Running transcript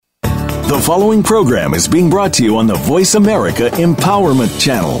The following program is being brought to you on the Voice America Empowerment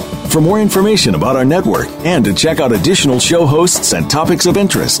Channel. For more information about our network and to check out additional show hosts and topics of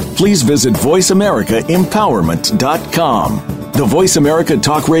interest, please visit voiceamericaempowerment.com. The Voice America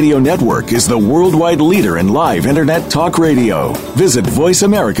Talk Radio Network is the worldwide leader in live Internet talk radio. Visit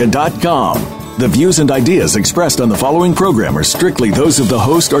voiceamerica.com. The views and ideas expressed on the following program are strictly those of the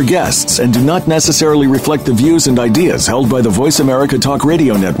host or guests and do not necessarily reflect the views and ideas held by the Voice America Talk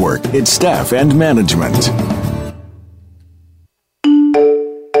Radio Network, its staff, and management.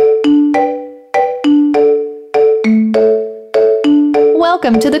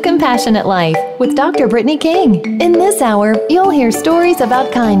 Welcome to The Compassionate Life with Dr. Brittany King. In this hour, you'll hear stories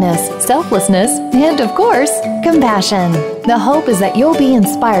about kindness, selflessness, and, of course, compassion. The hope is that you'll be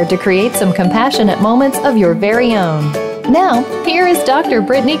inspired to create some compassionate moments of your very own. Now, here is Dr.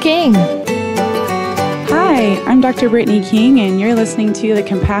 Brittany King. Hi, I'm Dr. Brittany King, and you're listening to The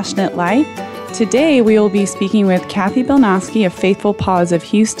Compassionate Life. Today, we will be speaking with Kathy Bilnoski of Faithful Paws of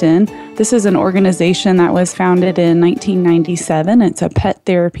Houston. This is an organization that was founded in 1997. It's a pet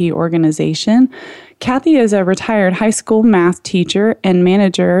therapy organization. Kathy is a retired high school math teacher and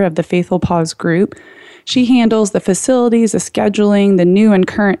manager of the Faithful Paws group. She handles the facilities, the scheduling, the new and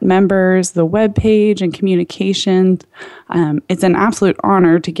current members, the web page, and communication. It's an absolute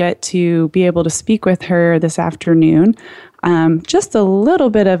honor to get to be able to speak with her this afternoon. Just a little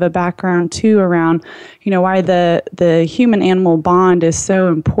bit of a background, too, around, why the human-animal bond is so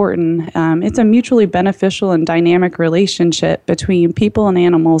important. It's a mutually beneficial and dynamic relationship between people and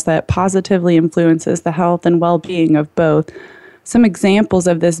animals that positively influences the health and well-being of both. Some examples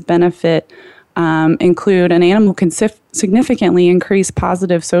of this benefit include an animal can significantly increase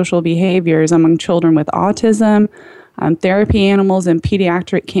positive social behaviors among children with autism. Therapy animals in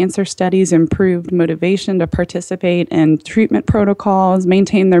pediatric cancer studies improved motivation to participate in treatment protocols,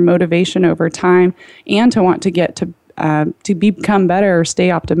 maintain their motivation over time, and to want to get to become better or stay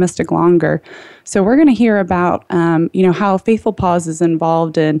optimistic longer. So we're going to hear about how Faithful Paws is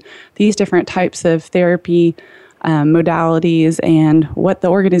involved in these different types of therapy modalities and what the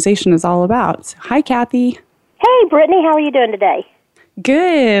organization is all about. So, hi, Kathy. Hey, Brittany. How are you doing today?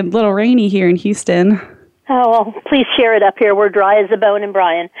 Good. A little rainy here in Houston. Oh, well, please share it up here. We're dry as a bone in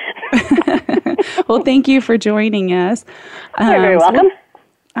Bryan. Well, thank you for joining us. You're very welcome.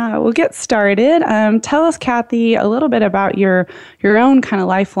 We'll get started. Tell us, Kathy, a little bit about your own kind of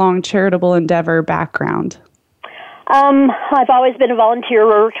lifelong charitable endeavor background. I've always been a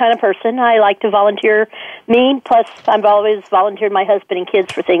volunteer kind of person. I like to volunteer me, plus I've always volunteered my husband and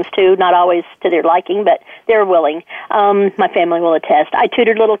kids for things too, not always to their liking, but they're willing. My family will attest. I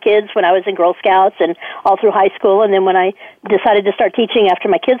tutored little kids when I was in Girl Scouts and all through high school, and then when I decided to start teaching after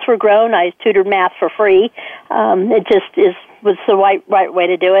my kids were grown, I tutored math for free. It just was the right way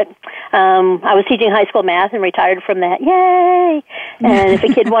to do it. I was teaching high school math and retired from that. Yay! And if a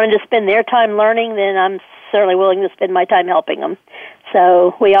kid wanted to spend their time learning, then I'm certainly willing to spend my time helping them.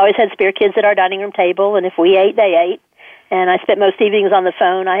 So we always had spare kids at our dining room table, and if we ate, they ate. And I spent most evenings on the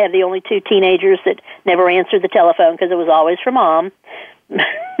phone. I have the only two teenagers that never answered the telephone because it was always for Mom.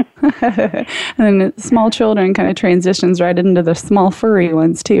 And small children kind of transitions right into the small furry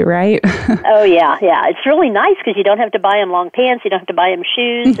ones too, right? Oh, yeah. It's really nice because you don't have to buy them long pants, you don't have to buy them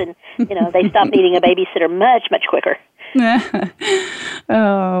shoes, and, they stop needing a babysitter much, much quicker.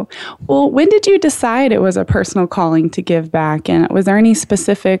 Oh, well, when did you decide it was a personal calling to give back? And was there any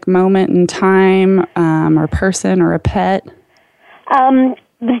specific moment in time or person or a pet?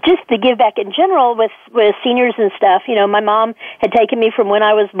 Just to give back in general with seniors and stuff. My mom had taken me from when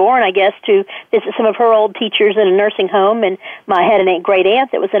I was born, I guess, to visit some of her old teachers in a nursing home, and I had a great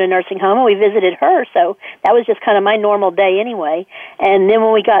aunt that was in a nursing home, and we visited her, so that was just kind of my normal day anyway. And then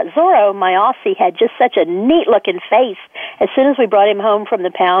when we got Zorro, my Aussie had just such a neat-looking face. As soon as we brought him home from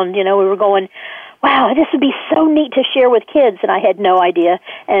the pound, we were going, wow, this would be so neat to share with kids, and I had no idea.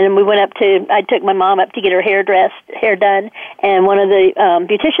 And we I took my mom up to get her hair done, and one of the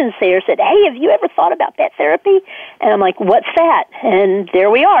beauticians there said, hey, have you ever thought about pet therapy? And I'm like, what's that? And there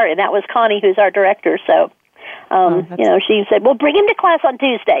we are, and that was Connie, who's our director, so... she said, well, bring him to class on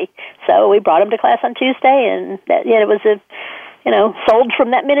Tuesday. So we brought him to class on Tuesday, and it was sold from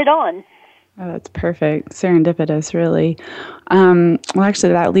that minute on. Oh, that's perfect. Serendipitous, really. Well,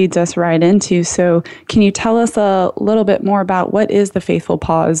 actually, that leads us right into, so can you tell us a little bit more about what is the Faithful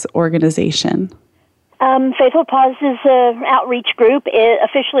Paws organization? Faithful Paws is an outreach group.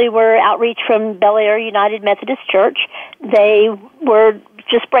 Officially, we're outreach from Bel Air United Methodist Church. They were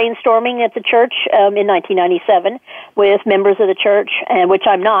just brainstorming at the church in 1997 with members of the church, and which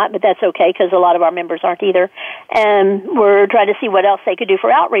I'm not, but that's okay because a lot of our members aren't either. And we're trying to see what else they could do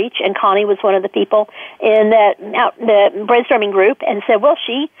for outreach. And Connie was one of the people in the brainstorming group, and said, well,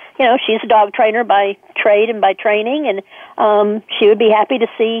 she's a dog trainer by trade and by training, and she would be happy to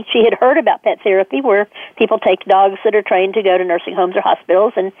see. She had heard about pet therapy, where people take dogs that are trained to go to nursing homes or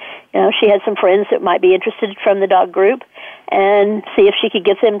hospitals, and she had some friends that might be interested from the dog group, and see if she could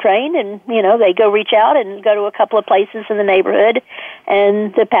get them trained. And they go reach out and go to a couple of places in the neighborhood,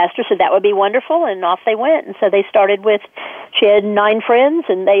 and the pastor said that would be wonderful, and off they went. And so they started with, she had 9 friends,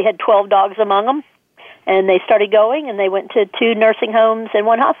 and they had 12 dogs among them. And they started going, and they went to 2 nursing homes and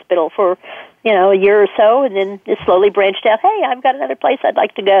 1 hospital for, a year or so, and then it slowly branched out, hey, I've got another place I'd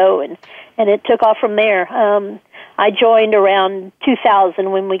like to go, and it took off from there. I joined around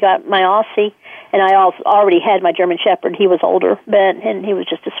 2000 when we got my Aussie, and I also already had my German Shepherd. He was older, and he was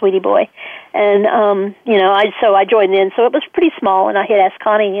just a sweetie boy. And, so I joined in, so it was pretty small, and I had asked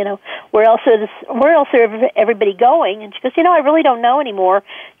Connie, where else is everybody going? And she goes, I really don't know anymore.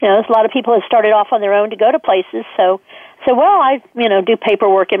 A lot of people have started off on their own to go to places, so well, I, do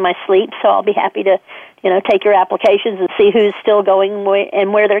paperwork in my sleep, so I'll be happy to, take your applications and see who's still going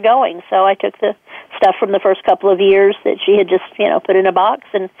and where they're going. So I took the stuff from the first couple of years that she had just, put in a box,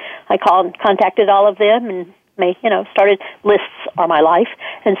 and I contacted all of them and started, lists are my life,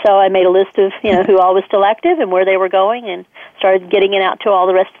 and so I made a list of, who all was still active and where they were going, and started getting it out to all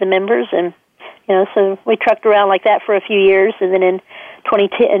the rest of the members, and, so we trucked around like that for a few years, and then in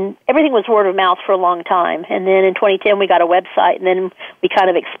 2010, and everything was word of mouth for a long time, and then in 2010 we got a website, and then we kind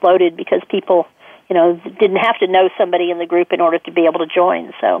of exploded because people, didn't have to know somebody in the group in order to be able to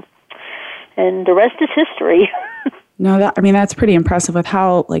join, so, and the rest is history. No, that's pretty impressive with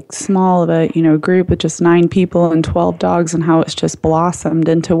how small of a group with just 9 people and 12 dogs, and how it's just blossomed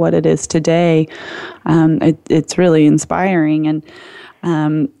into what it is today. It's really inspiring, and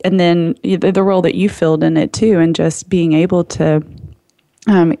then the role that you filled in it too, and just being able to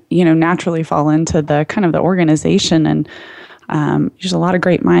naturally fall into the kind of the organization, and there's a lot of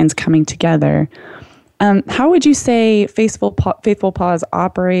great minds coming together. How would you say Faithful Paws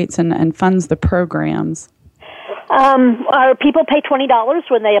operates and funds the programs? Our people pay $20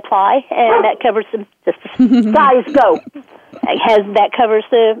 when they apply, and that covers them. Guys, go. That covers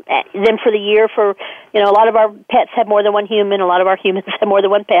them for the year. For a lot of our pets have more than one human. A lot of our humans have more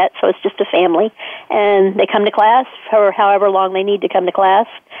than one pet, so it's just a family. And they come to class for however long they need to come to class.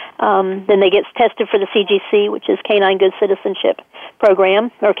 Then they get tested for the CGC, which is Canine Good Citizenship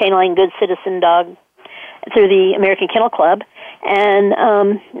Program, or Canine Good Citizen Dog, through the American Kennel Club, and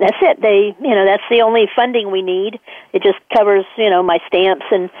that's it. That's the only funding we need. It just covers, my stamps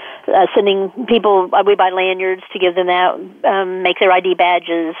and sending people. We buy lanyards to give them out, make their ID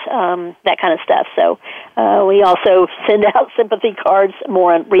badges, that kind of stuff. So we also send out sympathy cards.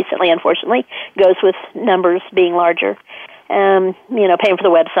 More recently, unfortunately, goes with numbers being larger. Paying for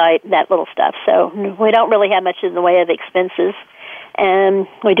the website, that little stuff. So we don't really have much in the way of expenses. And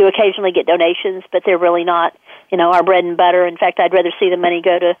we do occasionally get donations, but they're really not, our bread and butter. In fact, I'd rather see the money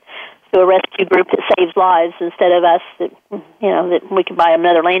go to a rescue group that saves lives instead of us that we could buy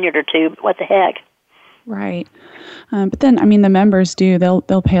another lanyard or 2. But what the heck? Right. But then, the members they'll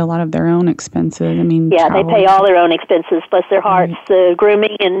pay a lot of their own expenses. Yeah, they pay all their own expenses, bless their hearts. Right. The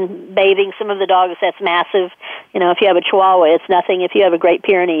grooming and bathing some of the dogs, that's massive. If you have a Chihuahua, it's nothing. If you have a Great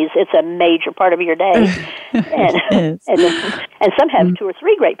Pyrenees, it's a major part of your day. and some have 2 or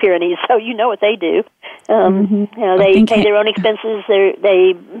 3 Great Pyrenees, so you know what they do. They pay their own expenses.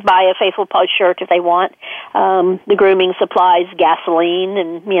 They buy a Faithful Paws shirt if they want. The grooming supplies, gasoline,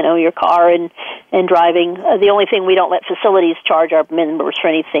 and your car and driving. The only thing, we don't let facilities charge our members for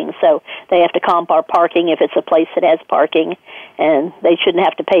anything, so they have to comp our parking if it's a place that has parking, and they shouldn't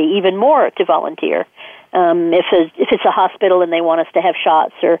have to pay even more to volunteer. If it's a hospital and they want us to have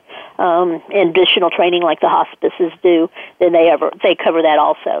shots or additional training like the hospices do, then they cover that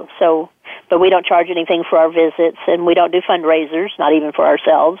also. So, but we don't charge anything for our visits, and we don't do fundraisers, not even for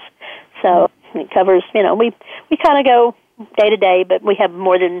ourselves. So it covers. We kind of go day to day, but we have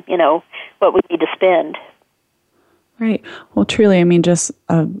more than what we need to spend. Right. Well, truly, just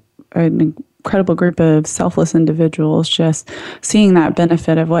an incredible group of selfless individuals, just seeing that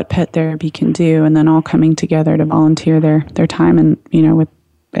benefit of what pet therapy can do, and then all coming together to volunteer their time and with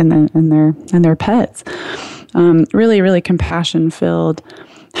their pets. Really, really compassion filled.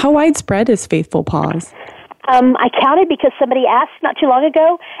 How widespread is Faithful Paws? I counted because somebody asked not too long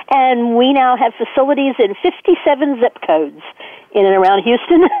ago, and we now have facilities in 57 zip codes in and around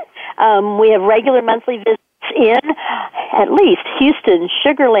Houston. We have regular monthly visits in at least Houston,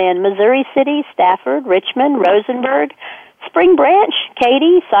 Sugar Land, Missouri City, Stafford, Richmond, Rosenberg, Spring Branch,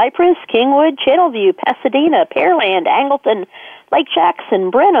 Katy, Cypress, Kingwood, Channelview, Pasadena, Pearland, Angleton, Lake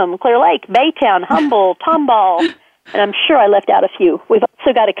Jackson, Brenham, Clear Lake, Baytown, Humboldt, Tomball, and I'm sure I left out a few. We've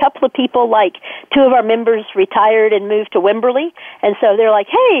also got a couple of people, like 2 of our members retired and moved to Wimberley, and so they're like,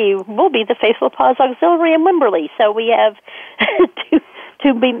 hey, we'll be the Faithful Paws Auxiliary in Wimberley. So we have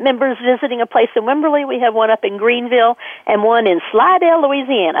two members visiting a place in Wimberley. We have one up in Greenville and one in Slidell,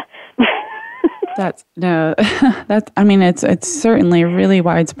 Louisiana. It's certainly really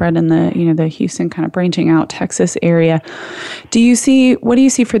widespread in the Houston kind of branching out Texas area. What do you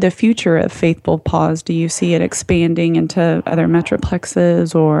see for the future of Faithful Paws? Do you see it expanding into other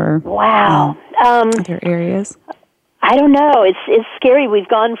metroplexes or other areas? I don't know. It's scary. We've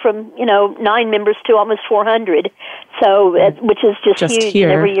gone from 9 members to almost 400, so which is just huge. Here.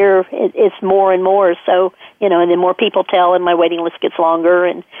 And every year it's more and more. So and then more people tell, and my waiting list gets longer.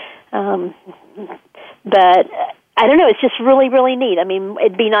 And but I don't know. It's just really, really neat. I mean,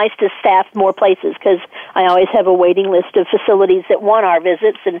 it'd be nice to staff more places because I always have a waiting list of facilities that want our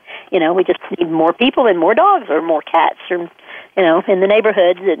visits, and we just need more people and more dogs or more cats or in the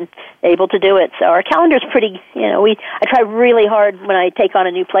neighborhoods and able to do it. So our calendar's pretty, I try really hard when I take on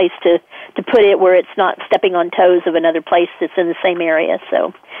a new place to put it where it's not stepping on toes of another place that's in the same area,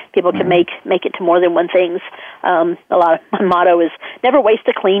 so people can make it to more than one things. My motto is never waste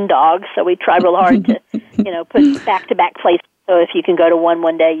a clean dog, so we try real hard to, put back-to-back places. So if you can go to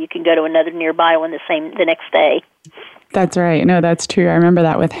one day, you can go to another nearby one the next day. That's right. No, that's true. I remember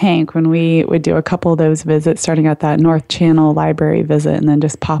that with Hank when we would do a couple of those visits, starting at that North Channel Library visit and then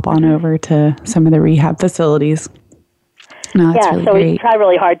just pop on over to some of the rehab facilities. No, that's really great. We try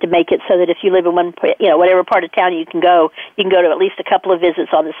really hard to make it so that if you live in whatever part of town you can go to at least a couple of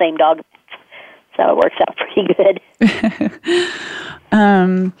visits on the same dog. So it works out pretty good.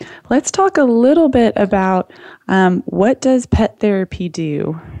 Let's talk a little bit about what does pet therapy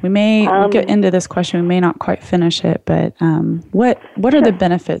do? We may get into this question. We may not quite finish it, but what are the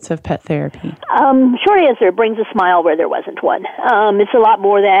benefits of pet therapy? Short answer, it brings a smile where there wasn't one. It's a lot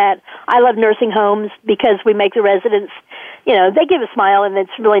more that. I love nursing homes because we make the residents, they give a smile, and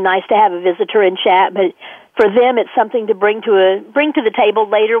it's really nice to have a visitor and chat, but for them, it's something to bring to the table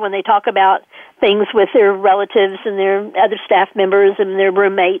later when they talk about things with their relatives and their other staff members and their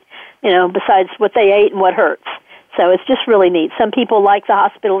roommate, besides what they ate and what hurts. So it's just really neat. Some people like the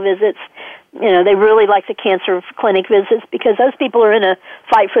hospital visits. They really like the cancer clinic visits because those people are in a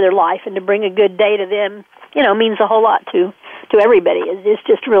fight for their life, and to bring a good day to them, means a whole lot to everybody. It's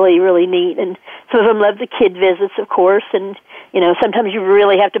just really, really neat. And some of them love the kid visits, of course, and sometimes you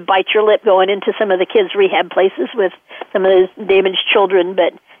really have to bite your lip going into some of the kids' rehab places with some of those damaged children,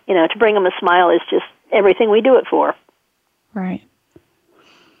 but, to bring them a smile is just everything we do it for. Right.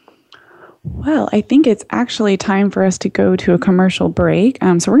 Well, I think it's actually time for us to go to a commercial break.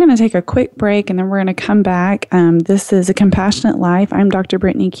 So we're going to take a quick break, and then we're going to come back. This is A Compassionate Life. I'm Dr.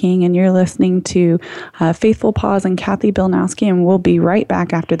 Brittany King, and you're listening to Faithful Paws and Kathy Bilnoski, and we'll be right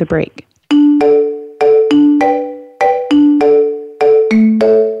back after the break.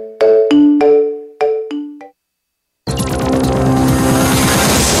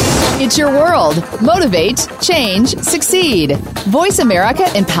 It's your world. Motivate, change, succeed.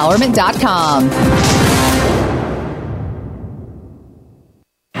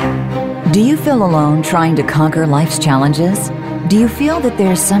 VoiceAmericaEmpowerment.com. Do you feel alone trying to conquer life's challenges? Do you feel that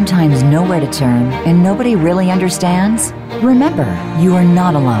there's sometimes nowhere to turn and nobody really understands? Remember, you are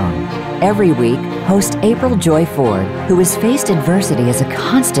not alone. Every week, host April Joy Ford, who has faced adversity as a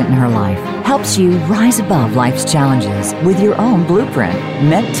constant in her life, helps you rise above life's challenges with your own blueprint,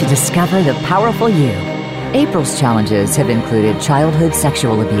 meant to discover the powerful you. April's challenges have included childhood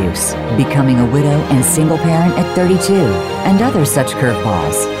sexual abuse, becoming a widow and single parent at 32, and other such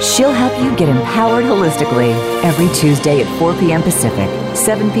curveballs. She'll help you get empowered holistically every Tuesday at 4 p.m. Pacific,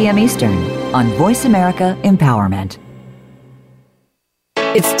 7 p.m. Eastern on Voice America Empowerment.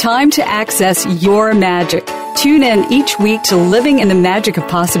 It's time to access your magic. Tune in each week to Living in the Magic of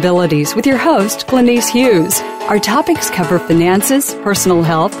Possibilities with your host, Glenise Hughes. Our topics cover finances, personal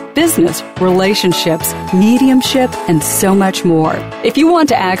health, business, relationships, mediumship, and so much more. If you want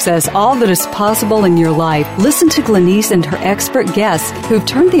to access all that is possible in your life, listen to Glenise and her expert guests who've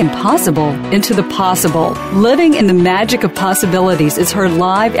turned the impossible into the possible. Living in the Magic of Possibilities is heard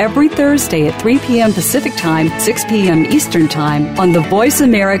live every Thursday at 3 p.m. Pacific Time, 6 p.m. Eastern Time on the Voice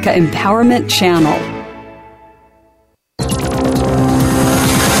America Empowerment Channel.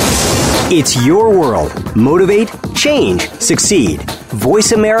 It's your world. Motivate, change, succeed.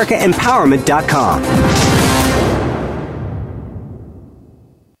 VoiceAmericaEmpowerment.com.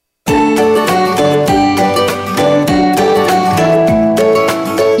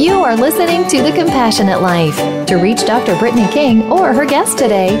 to The Compassionate Life. To reach Dr. Brittany King or her guest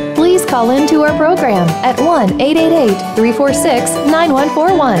today, please call into our program at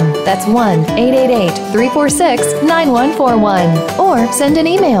 1-888-346-9141. That's 1-888-346-9141. Or send an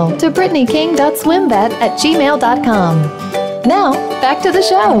email to brittanyking.swimvet@gmail.com. Now, back to the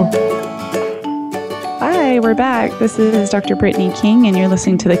show. Hi, we're back. This is Dr. Brittany King, and you're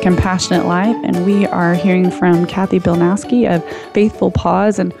listening to The Compassionate Life, and we are hearing from Kathy Bilnoski of Faithful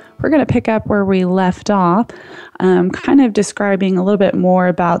Paws, and we're going to pick up where we left off, kind of describing a little bit more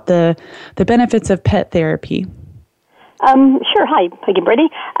about the benefits of pet therapy. Sure. Hi again,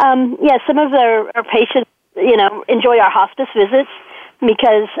 Brittany. Some of our patients, enjoy our hospice visits,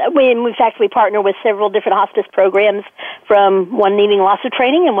 because in fact we partner with several different hospice programs, from one needing lots of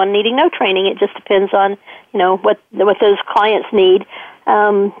training and one needing no training. It just depends on what those clients need.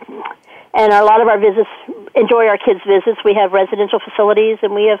 And a lot of our visits enjoy our kids' visits. We have residential facilities,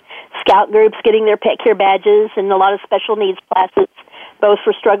 and we have scout groups getting their pet care badges, and a lot of special needs classes, both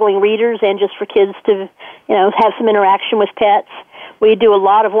for struggling readers and just for kids to have some interaction with pets. We do a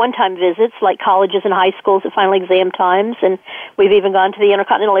lot of one-time visits, like colleges and high schools at final exam times, and we've even gone to the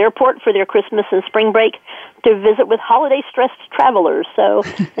Intercontinental Airport for their Christmas and spring break to visit with holiday-stressed travelers. So,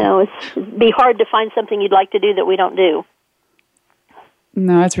 it'd be hard to find something you'd like to do that we don't do.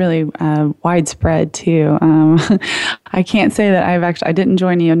 No, it's really widespread too. I can't say that I didn't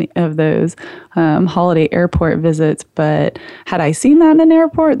join any of those holiday airport visits, but had I seen that in an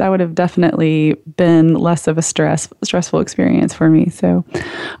airport, that would have definitely been less of a stressful experience for me. So,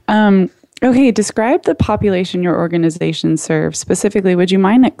 okay, describe the population your organization serves. Specifically, would you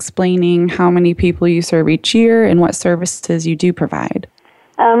mind explaining how many people you serve each year and what services you do provide?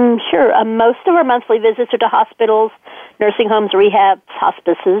 Sure. Most of our monthly visits are to hospitals, nursing homes, rehabs,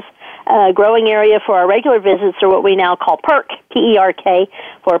 hospices. Growing area for our regular visits are what we now call PERK, P-E-R-K,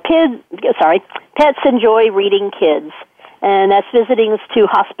 for Pets Enjoy Reading Kids. And that's visitings to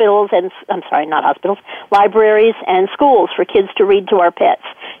libraries and schools for kids to read to our pets.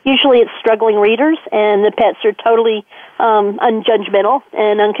 Usually it's struggling readers, and the pets are totally unjudgmental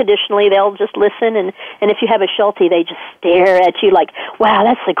and unconditionally. They'll just listen, and if you have a Sheltie, they just stare at you like, wow,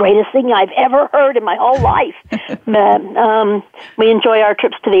 that's the greatest thing I've ever heard in my whole life. We enjoy our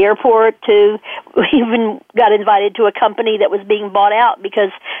trips to the airport. We even got invited to a company that was being bought out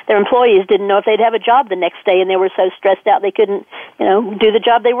because their employees didn't know if they'd have a job the next day, and they were so stressed out they couldn't, do the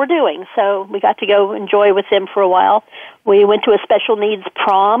job they were doing. So we got to go enjoy with them for a while. We went to a special needs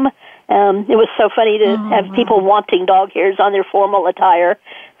prom. It was so funny to have people wanting dog hairs on their formal attire.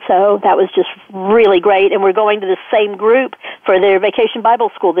 So that was just really great. And we're going to the same group for their Vacation Bible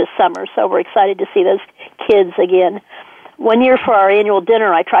School this summer. So we're excited to see those kids again. One year for our annual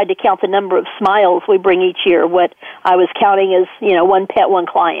dinner, I tried to count the number of smiles we bring each year. What I was counting as, one pet, one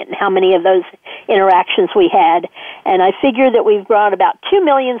client, and how many of those interactions we had. And I figure that we've brought about 2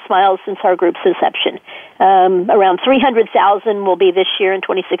 million smiles since our group's inception. Around 300,000 will be this year in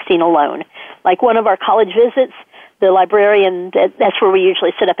 2016 alone. Like one of our college visits, the librarian, that's where we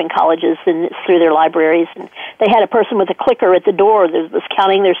usually sit up in colleges, and it's through their libraries. And they had a person with a clicker at the door that was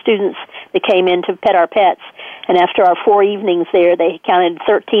counting their students that came in to pet our pets. And after our 4 evenings there, they counted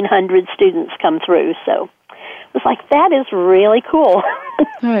 1,300 students come through. So it was like, that is really cool.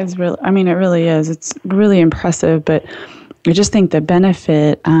 That is really, it really is. It's really impressive. But I just think the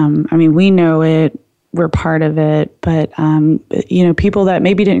benefit, we know it, we're part of it, but, people that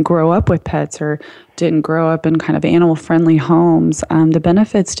maybe didn't grow up with pets or didn't grow up in kind of animal-friendly homes, the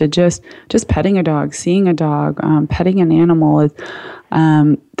benefits to just petting a dog, seeing a dog, petting an animal,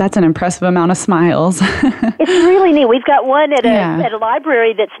 that's an impressive amount of smiles. It's really neat. We've got one at a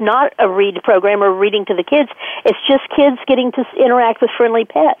library that's not a read program or reading to the kids. It's just kids getting to interact with friendly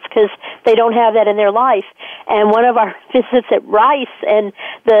pets because they don't have that in their life. And one of our visits at Rice, and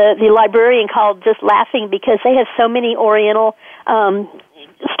the librarian called just laughing because they have so many Oriental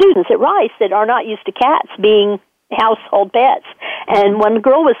students at Rice that are not used to cats being household pets. And one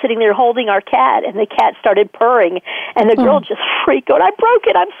girl was sitting there holding our cat, and the cat started purring, and the girl just freaked out. I broke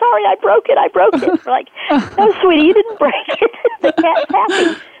it. I'm sorry. I broke it. We're like, no, sweetie, you didn't break it. The cat's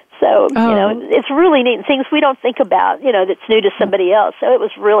happy. So, it's really neat. Things we don't think about, that's new to somebody else. So it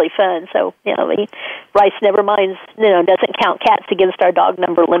was really fun. So, Rice never minds, doesn't count cats against our dog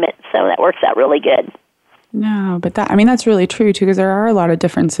number limit. So that works out really good. No, but that's really true too, because there are a lot of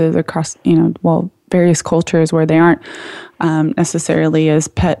differences across, various cultures where they aren't necessarily as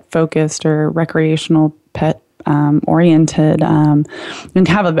pet focused or recreational pet oriented, and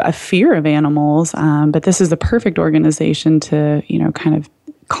have a fear of animals. But this is the perfect organization to, kind of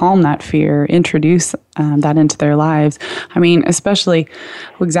calm that fear, introduce that into their lives. I mean, especially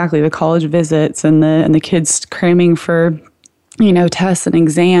exactly the college visits and the kids cramming for, tests and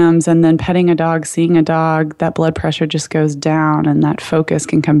exams, and then petting a dog, seeing a dog, that blood pressure just goes down and that focus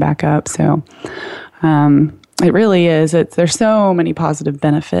can come back up. So it really is. There's so many positive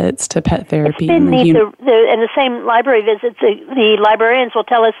benefits to pet therapy. It's been neat. And the same library visits, the librarians will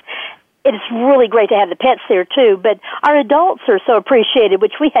tell us it's really great to have the pets there, too. But our adults are so appreciated,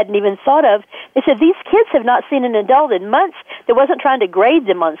 which we hadn't even thought of. They said these kids have not seen an adult in months that wasn't trying to grade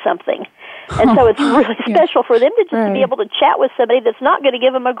them on something. And so it's really special for them to just be able to chat with somebody that's not going to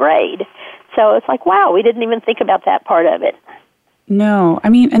give them a grade. So it's like, wow, we didn't even think about that part of it. No,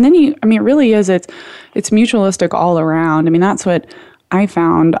 and then it really is, it's mutualistic all around. That's what I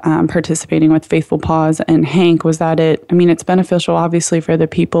found participating with Faithful Paws and Hank was that it's beneficial obviously for the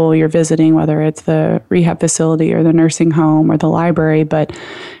people you're visiting, whether it's the rehab facility or the nursing home or the library, but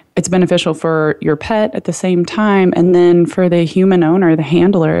it's beneficial for your pet at the same time, and then for the human owner, the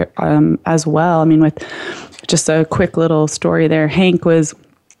handler as well. With just a quick little story there, Hank was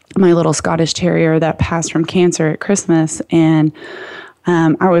my little Scottish Terrier that passed from cancer at Christmas, and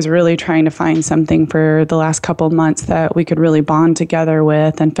I was really trying to find something for the last couple of months that we could really bond together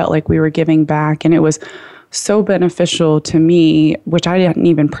with and felt like we were giving back. And it was so beneficial to me, which I hadn't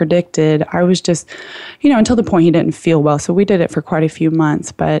even predicted. I was just, until the point he didn't feel well. So we did it for quite a few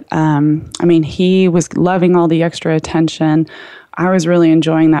months. But, he was loving all the extra attention. I was really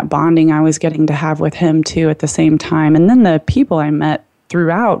enjoying that bonding I was getting to have with him, too, at the same time. And then the people I met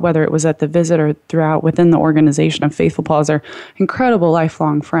throughout, whether it was at the visit or throughout within the organization of Faithful Paws, are incredible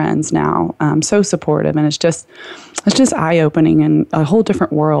lifelong friends now. So supportive, and it's just eye-opening and a whole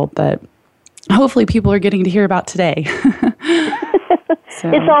different world that hopefully people are getting to hear about today. So.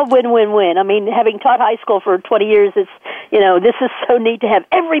 It's all win-win-win. Having taught high school for 20 years, it's, this is so neat to have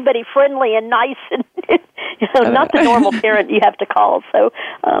everybody friendly and nice and, not the normal parent you have to call. So,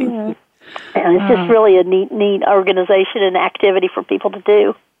 and it's just really a neat organization and activity for people to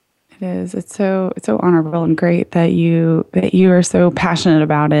do. It is. It's so honorable and great that you are so passionate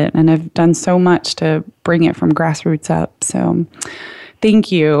about it and have done so much to bring it from grassroots up. So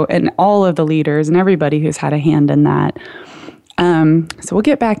thank you, and all of the leaders and everybody who's had a hand in that. So we'll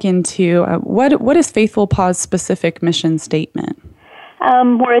get back into what is Faithful Paws' specific mission statement?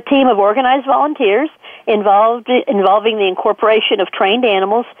 We're a team of organized volunteers involving the incorporation of trained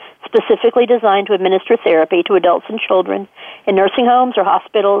animals specifically designed to administer therapy to adults and children in nursing homes or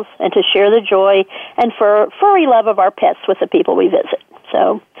hospitals, and to share the joy and furry love of our pets with the people we visit.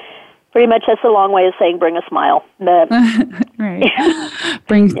 So pretty much that's a long way of saying bring a smile. But, right.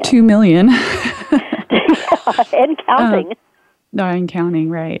 Bring 2 million. And counting. And counting,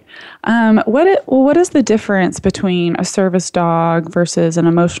 right. What is the difference between a service dog versus an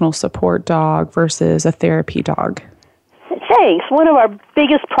emotional support dog versus a therapy dog? Thanks. One of our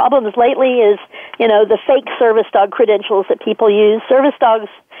biggest problems lately is, the fake service dog credentials that people use. Service dogs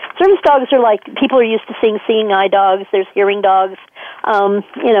are like, people are used to seeing eye dogs. There's hearing dogs,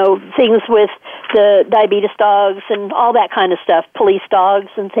 things with the diabetes dogs and all that kind of stuff, police dogs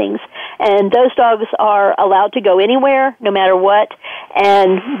and things. And those dogs are allowed to go anywhere, no matter what,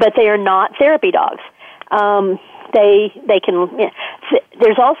 but they are not therapy dogs. They can,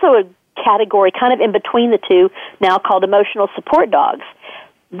 there's also a category kind of in between the two now called emotional support dogs.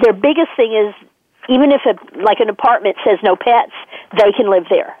 Their biggest thing is, even if an apartment says no pets, they can live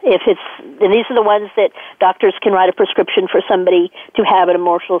there. And these are the ones that doctors can write a prescription for somebody to have an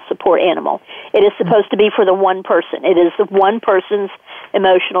emotional support animal. It is supposed to be for the one person. It is the one person's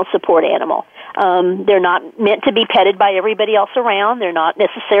emotional support animal. They're not meant to be petted by everybody else around. They're not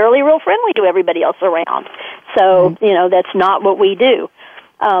necessarily real friendly to everybody else around. So, that's not what we do.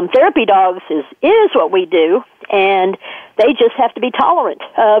 Therapy dogs is what we do, and they just have to be tolerant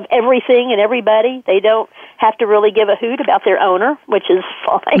of everything and everybody. They don't have to really give a hoot about their owner, which is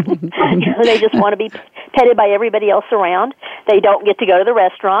fine. They just want to be petted by everybody else around. They don't get to go to the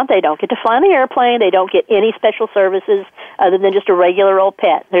restaurant. They don't get to fly on the airplane. They don't get any special services other than just a regular old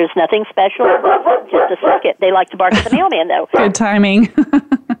pet. There's nothing special, just a circuit. They like to bark at the mailman, though. Good timing.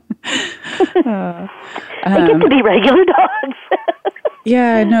 They get to be regular dogs.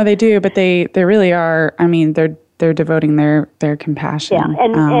 Yeah, no, they do, but they really are. They're devoting their compassion. Yeah,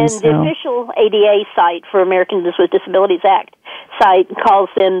 and the official ADA site for Americans with Disabilities Act site calls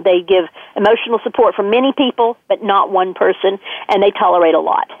them. They give emotional support for many people, but not one person, and they tolerate a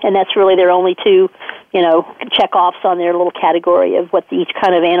lot. And that's really their only two, check-offs on their little category of what each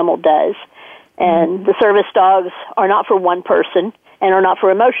kind of animal does. And the service dogs are not for one person. and are not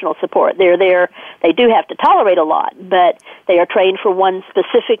for emotional support. They're there. They do have to tolerate a lot, but they are trained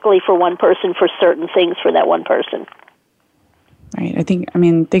specifically for one person for certain things for that one person. Right.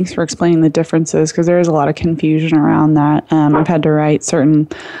 Thanks for explaining the differences, because there is a lot of confusion around that. I've had to write certain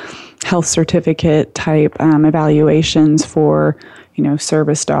health certificate type evaluations for,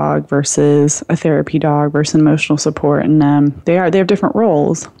 service dog versus a therapy dog versus emotional support, and they have different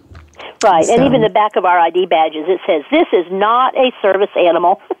roles. Right, So. And even the back of our ID badges, it says, this is not a service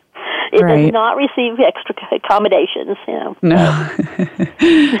animal. It Right. does not receive extra accommodations, No.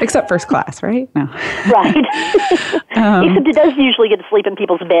 Except first class, right? No. Right. Except it does usually get to sleep in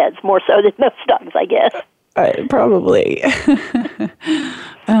people's beds, more so than most dogs, I guess. Probably.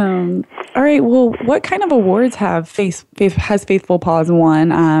 All right. Well, what kind of awards has Faithful Paws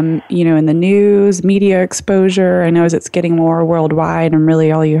won? In the news, media exposure. I know as it's getting more worldwide, and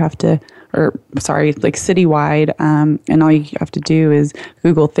really all you have to, citywide, and all you have to do is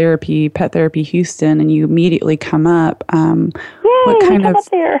Google therapy, pet therapy Houston, and you immediately come up. Yay, we come up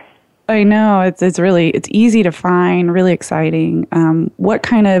there. I know it's easy to find, really exciting. What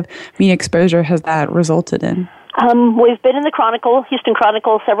kind of media exposure has that resulted in? We've been in the Houston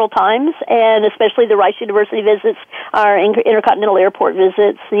Chronicle several times, and especially the Rice University visits, our Intercontinental Airport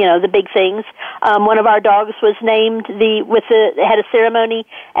visits, the big things. One of our dogs was named had a ceremony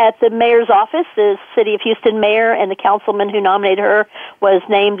at the mayor's office. The city of Houston mayor and the councilman who nominated her was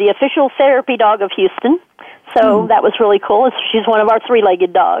named the official therapy dog of Houston. So that was really cool. She's one of our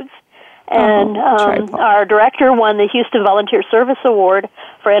three-legged dogs. And our director won the Houston Volunteer Service Award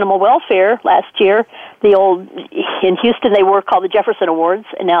for Animal Welfare last year. In Houston, they were called the Jefferson Awards,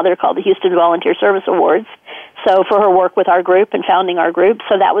 and now they're called the Houston Volunteer Service Awards. So for her work with our group and founding our group,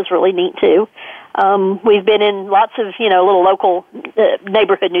 so that was really neat too. We've been in lots of, little local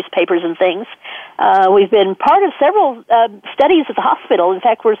neighborhood newspapers and things. We've been part of several studies at the hospital. In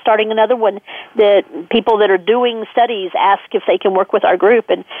fact, we're starting another one that people that are doing studies ask if they can work with our group,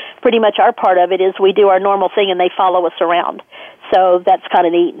 and pretty much our part of it is we do our normal thing and they follow us around. So that's kind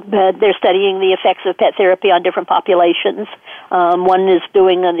of neat. They're studying the effects of pet therapy on different populations. One is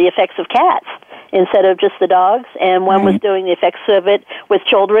doing the effects of cats instead of just the dogs, and one was doing the effects of it with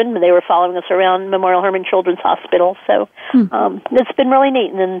children. They were following us around Memorial Hermann Children's Hospital. So it's been really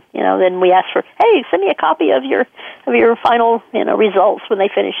neat. And then we asked for, hey, send me a copy of your final results when they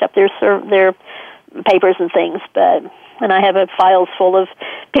finish up their papers and things. And I have files full of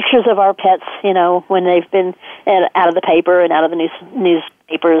pictures of our pets, when they've been out of the paper and out of the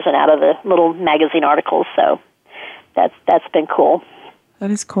newspapers and out of the little magazine articles. So that's been cool. That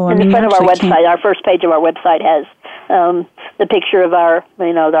is cool. And the front of our website, our first page of our website has the picture of our,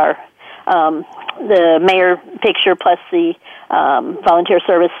 the mayor picture plus the volunteer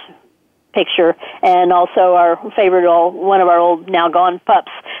service picture, and also our favorite, one of our old now gone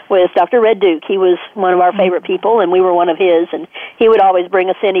pups was Dr. Red Duke. He was one of our favorite people, and we were one of his, and he would always bring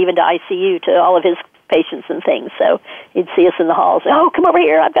us in even to ICU to all of his patients and things. So he'd see us in the halls. Oh, come over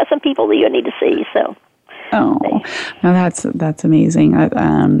here! I've got some people that you need to see. So. Oh, no, that's amazing. I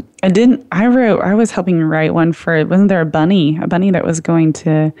was helping write one wasn't there a bunny that was going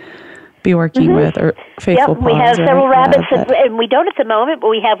to be working with, or Faithful Paws? We have several rabbits, and we don't at the moment, but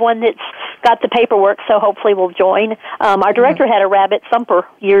we have one that's got the paperwork, so hopefully we'll join. Our director had a rabbit thumper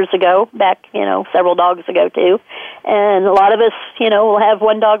years ago, back, several dogs ago too, and a lot of us, will have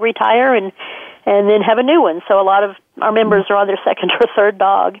one dog retire and then have a new one, so a lot of our members are on their second or third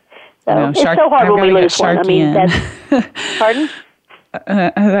dog. So it's so hard when we lose one. Pardon?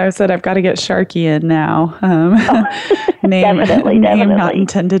 I said I've got to get Sharky in now. Definitely. Not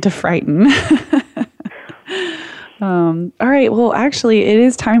intended to frighten. All right. Well, actually, it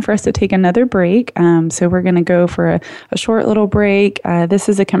is time for us to take another break. So we're going to go for a short little break. This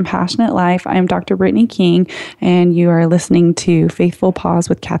is A Compassionate Life. I'm Dr. Brittany King, and you are listening to Faithful Paws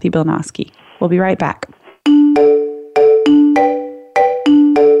with Kathy Bilnoski. We'll be right back.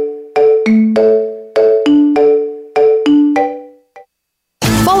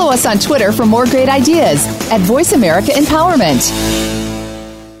 Follow us on Twitter for more great ideas at Voice America Empowerment.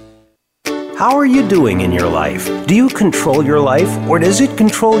 How are you doing in your life? Do you control your life, or does it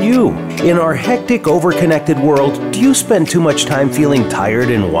control you? In our hectic, overconnected world, do you spend too much time feeling tired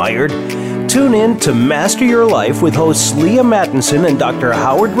and wired? Tune in to Master Your Life with hosts Leah Mattinson and Dr.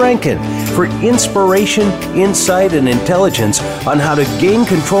 Howard Rankin for inspiration, insight, and intelligence on how to gain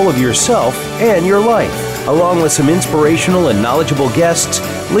control of yourself and your life. Along with some inspirational and knowledgeable guests,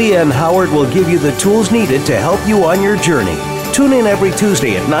 Leah and Howard will give you the tools needed to help you on your journey. Tune in every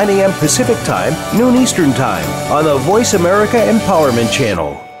Tuesday at 9 a.m. Pacific Time, noon Eastern Time on the Voice America Empowerment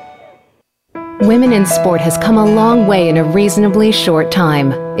Channel. Women in sport has come a long way in a reasonably short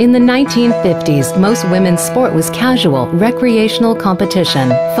time. In the 1950s, most women's sport was casual, recreational competition,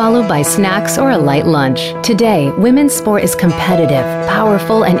 followed by snacks or a light lunch. Today, women's sport is competitive,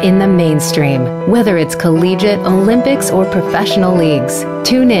 powerful, and in the mainstream, whether it's collegiate, Olympics, or professional leagues.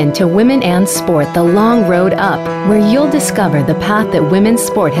 Tune in to Women and Sport, The Long Road Up, where you'll discover the path that women's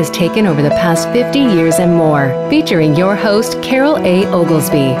sport has taken over the past 50 years and more. Featuring your host, Carol A.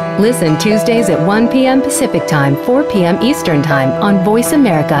 Oglesby. Listen Tuesdays at 1 p.m. Pacific Time, 4 p.m. Eastern Time on Voice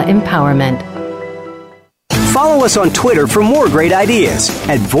America Empowerment. Follow us on Twitter for more great ideas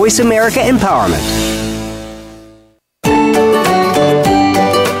at Voice America Empowerment.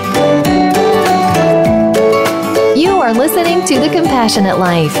 You are listening to The Compassionate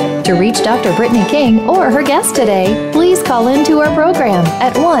Life. To reach Dr. Brittany King or her guest today, please call into our program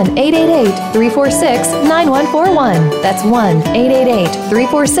at 1-888-346-9141. That's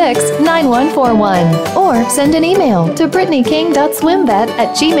 1-888-346-9141. Or send an email to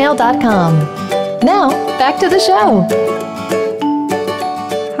brittanyking.swimvet@gmail.com. Now, back to the show.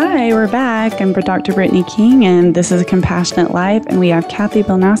 Hi, we're back. I'm Dr. Brittany King, and this is A Compassionate Life, and we have Kathy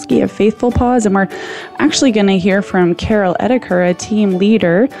Bilnoski of Faithful Paws, and we're actually going to hear from Carol Ediker, a team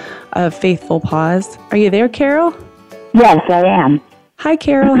leader of Faithful Paws. Are you there, Carol? Yes, I am. Hi,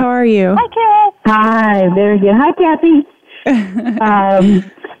 Carol. How are you? Hi, Carol. Hi, very good. Hi, Kathy.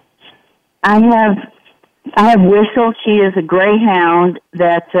 I have Whistle. She is a greyhound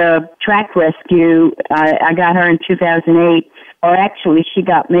that's a track rescue. I got her in 2008. Or actually, she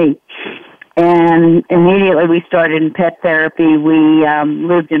got me. And immediately we started in pet therapy. We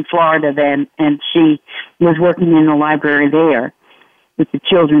lived in Florida then, and she was working in the library there with the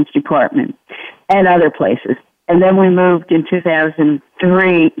children's department and other places. And then we moved in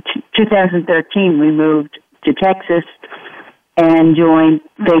 2013, we moved to Texas and joined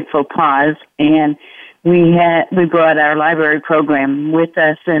Faithful Paws. And we brought our library program with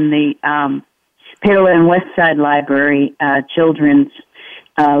us, and the Pearland West Side Library, children's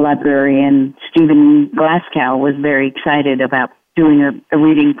librarian Stephen Glasgow was very excited about doing a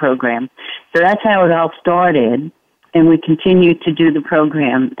reading program. So that's how it all started, and we continue to do the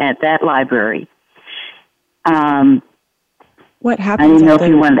program at that library. What happens? I didn't know if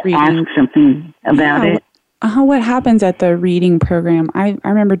you wanted to ask something about it. What happens at the reading program? I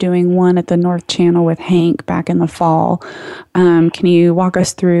remember doing one at the North Channel with Hank back in the fall. Can you walk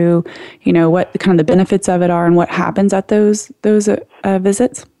us through, what kind of the benefits of it are and what happens at those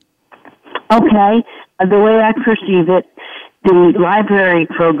visits? Okay. The way I perceive it, the library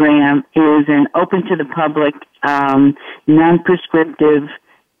program is an open to the public, non-prescriptive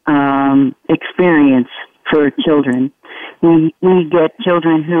experience for children. We get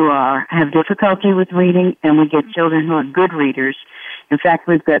children who have difficulty with reading, and we get children who are good readers. In fact,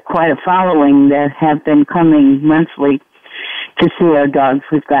 we've got quite a following that have been coming monthly to see our dogs.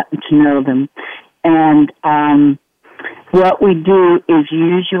 We've gotten to know them. And what we do is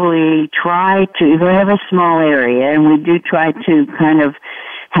usually we have a small area, and we do try to kind of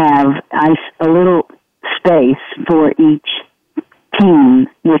have a little space for each team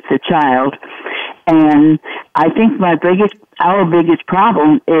with the child. And I think our biggest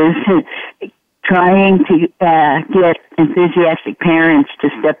problem is trying to get enthusiastic parents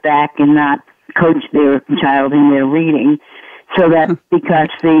to step back and not coach their child in their reading. So that because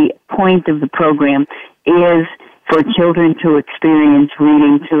the point of the program is for children to experience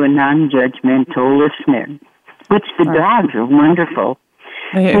reading to a non-judgmental listener, which the dogs are wonderful.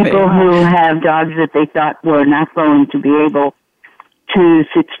 People who have dogs that they thought were not going to be able to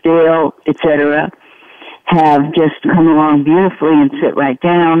sit still, etc., have just come along beautifully and sit right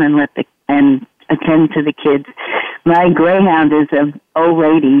down and and attend to the kids. My greyhound is an old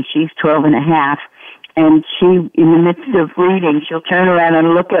lady. She's 12 and a half, and she, in the midst of reading, she'll turn around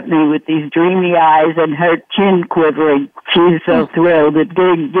and look at me with these dreamy eyes and her chin quivering. She's so thrilled at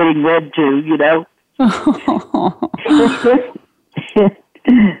getting read to,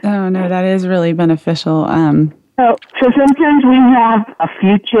 Oh, no, that is really beneficial. So sometimes we have a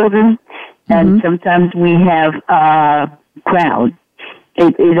few children, and sometimes we have a crowd.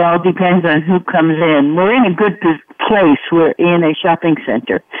 It all depends on who comes in. We're in a good place. We're in a shopping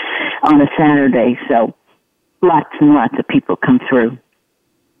center on a Saturday, so lots and lots of people come through.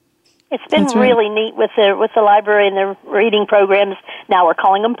 It's been really neat with the library and the reading programs. Now we're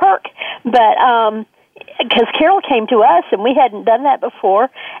calling them PERK, but because Carol came to us, and we hadn't done that before,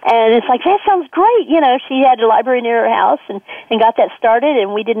 and it's like, that sounds great. She had a library near her house and got that started,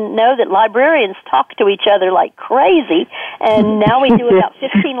 and we didn't know that librarians talk to each other like crazy, and now we do about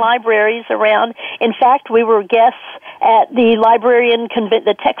 15 libraries around. In fact, we were guests at the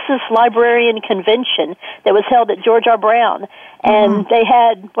the Texas Librarian Convention that was held at George R. Brown, and they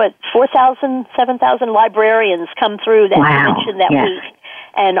had, 4,000, 7,000 librarians come through that convention that week.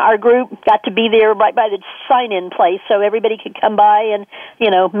 And our group got to be there right by the sign-in place, so everybody could come by and,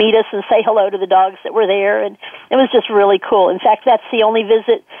 meet us and say hello to the dogs that were there. And it was just really cool. In fact, that's the only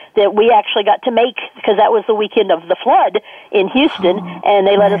visit that we actually got to make, because that was the weekend of the flood in Houston, and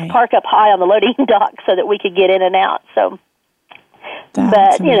they let us park up high on the loading dock so that we could get in and out. So,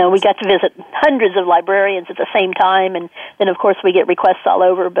 we got to visit hundreds of librarians at the same time, and then, of course, we get requests all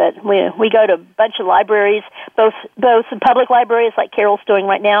over. But we go to a bunch of libraries, both public libraries like Carol's doing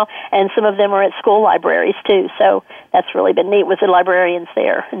right now, and some of them are at school libraries, too. So that's really been neat with the librarians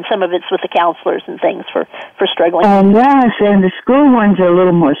there, and some of it's with the counselors and things for struggling. Yes, and the school ones are a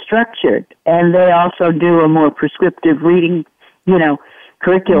little more structured, and they also do a more prescriptive reading,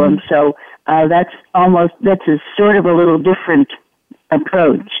 curriculum. So that's a sort of a little different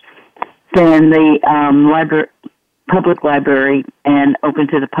approach than the public library and open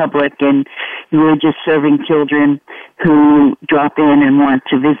to the public, and we're just serving children who drop in and want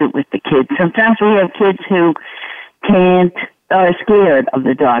to visit with the kids. Sometimes we have kids who are scared of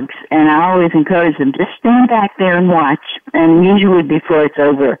the dogs, and I always encourage them, just stand back there and watch, and usually before it's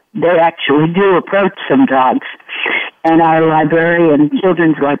over, they actually do approach some dogs. And our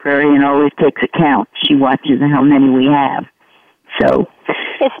children's librarian always takes account. She watches how many we have. So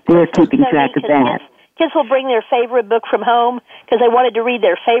they're keeping track of that. Kids will bring their favorite book from home because they wanted to read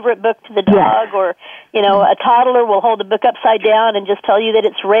their favorite book to the dog, or, a toddler will hold a book upside down and just tell you that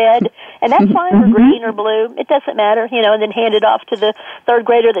it's red, and that's fine, or green or blue. It doesn't matter, and then hand it off to the third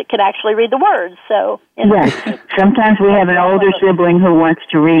grader that can actually read the words. So, yes, sometimes we have an older sibling who wants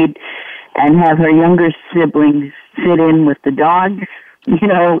to read and have her younger siblings sit in with the dog,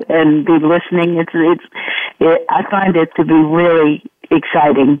 and be listening. I find it to be really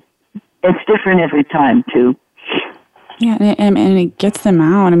exciting. It's different every time, too. Yeah, and it gets them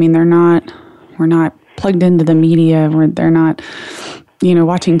out. I mean, we're not plugged into the media, they're not,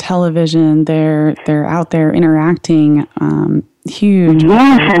 watching television. They're out there interacting. Huge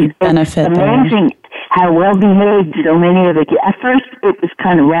benefit. It's amazing how well behaved so many of the kids. At first, it was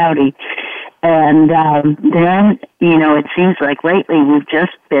kind of rowdy. And then, it seems like lately we've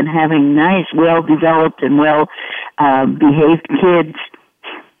just been having nice, well-developed and well-behaved kids.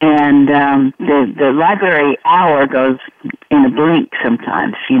 And the library hour goes in a blink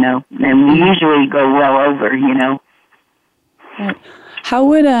sometimes, and we usually go well over, Right. How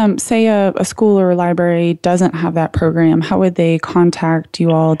would, say, a school or a library doesn't have that program, how would they contact you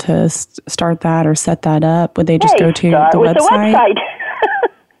all to start that or set that up? Would they just go to the website?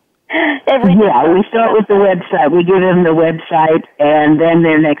 We start with the website. We give them the website, and then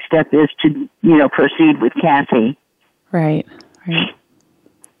their next step is to, proceed with Kathy. Right.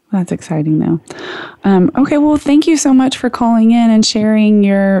 That's exciting, though. Okay, well, thank you so much for calling in and sharing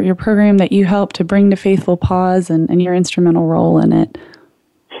your program that you helped to bring to Faithful Paws and your instrumental role in it.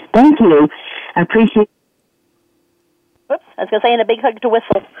 Thank you. I appreciate it. Oops, I was going to say, and a big hug to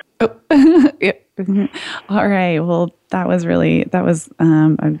Whistle. Oh. Yeah. All right, well, that was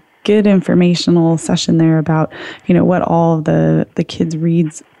a good informational session there about, what all the kids'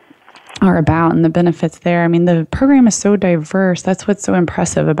 reads are about and the benefits there. I mean, the program is so diverse. That's what's so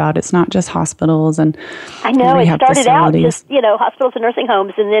impressive about it. It's not just hospitals and I know, it started facilities. out just, hospitals and nursing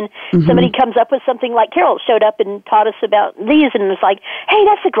homes, and then somebody comes up with something like Carol showed up and taught us about these, and it's like, hey,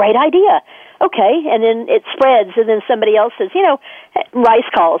 that's a great idea. Okay, and then it spreads, and then somebody else says, Rice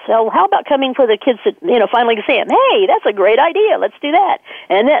calls. So how about coming for the kids that, final exam? Hey, that's a great idea. Let's do that.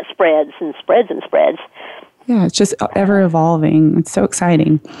 And that spreads and spreads and spreads. Yeah, it's just ever evolving. It's so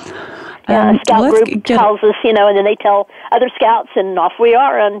exciting. A scout group calls us, and then they tell other scouts, and off we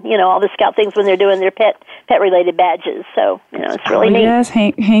are on, all the scout things when they're doing their pet-related badges. So, it's really neat. Yes,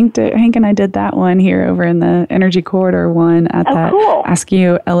 Hank and I did that one here over in the Energy Corridor one at cool.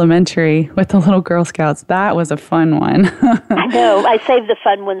 Askew Elementary with the little Girl Scouts. That was a fun one. I know. I saved the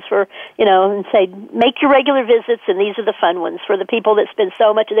fun ones for, and say, make your regular visits, and these are the fun ones for the people that spend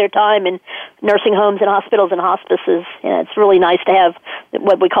so much of their time in nursing homes and hospitals and hospices. It's really nice to have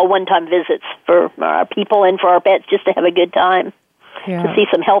what we call one-time visits for our people and for our pets, just to have a good time, to see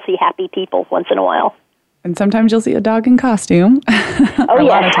some healthy, happy people once in a while. And sometimes you'll see a dog in costume. A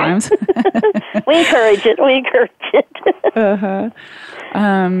lot of times. We encourage it. Uh-huh.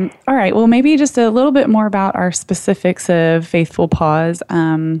 All right. Well, maybe just a little bit more about our specifics of Faithful Paws.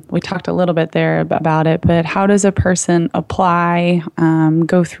 We talked a little bit there about it, but how does a person apply,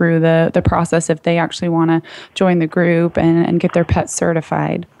 go through the process if they actually want to join the group and get their pet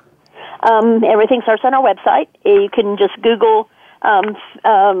certified? Everything starts on our website. You can just Google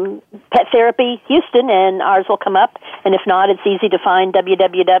Pet Therapy Houston, and ours will come up. And if not, it's easy to find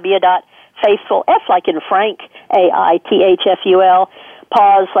www.faithful, F like in Frank, AITHFUL,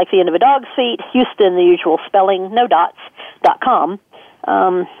 Paws like the end of a dog's feet, Houston, the usual spelling, no dots, .com,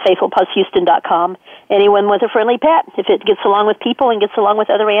 faithfulpawshouston.com. Anyone with a friendly pet, if it gets along with people and gets along with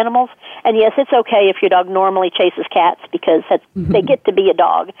other animals. And yes, it's okay if your dog normally chases cats because they get to be a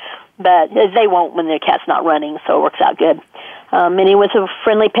dog, but they won't when their cat's not running, so it works out good. Anyone with a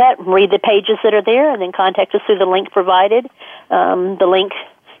friendly pet, read the pages that are there and then contact us through the link provided. The link,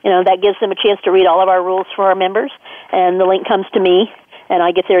 that gives them a chance to read all of our rules for our members, and the link comes to me, and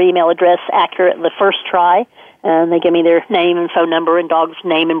I get their email address accurate the first try, and they give me their name and phone number and dog's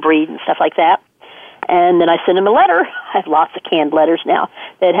name and breed and stuff like that. And then I send them a letter. I have lots of canned letters now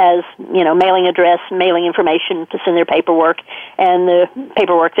that has, mailing address, mailing information to send their paperwork, and the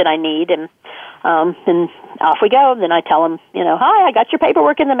paperwork that I need, and off we go. Then I tell them, hi, I got your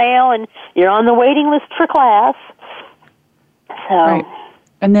paperwork in the mail, and you're on the waiting list for class. So. Right.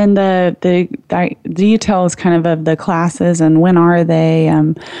 And then the details kind of the classes and when are they,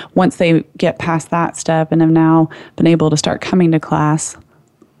 once they get past that step and have now been able to start coming to class?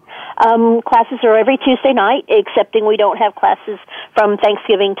 Classes are every Tuesday night, excepting we don't have classes from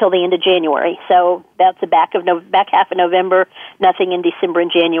Thanksgiving till the end of January. So that's the back half of November, nothing in December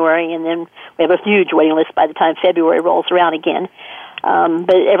and January, and then we have a huge waiting list by the time February rolls around again.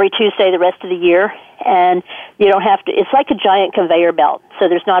 But every Tuesday the rest of the year, and you don't have to, it's like a giant conveyor belt, so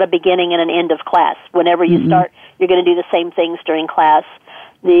there's not a beginning and an end of class. Whenever you start, you're going to do the same things during class.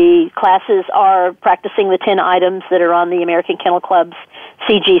 The classes are practicing the 10 items that are on the American Kennel Club's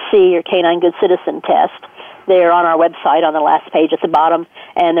CGC, or Canine Good Citizen test. They're on our website on the last page at the bottom,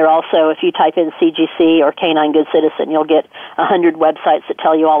 and they're also, if you type in CGC or Canine Good Citizen, you'll get 100 websites that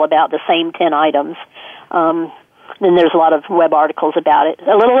tell you all about the same 10 items. Then there's a lot of web articles about it.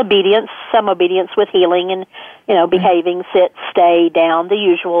 A little obedience, some obedience with heeling and, behaving, sit, stay, down, the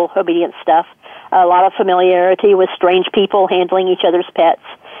usual obedience stuff. A lot of familiarity with strange people handling each other's pets,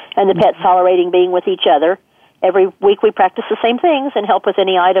 and the pets tolerating being with each other. Every week we practice the same things and help with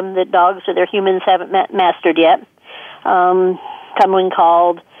any item that dogs or their humans haven't mastered yet. Come when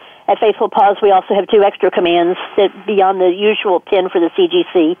called. At Faithful Paws, we also have 2 extra commands that beyond the usual 10 for the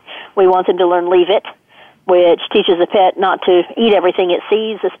CGC. We want them to learn Leave It, which teaches a pet not to eat everything it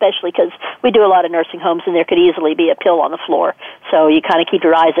sees, especially because we do a lot of nursing homes and there could easily be a pill on the floor. So you kind of keep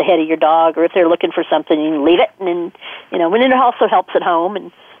your eyes ahead of your dog, or if they're looking for something, you leave it. And and it also helps at home.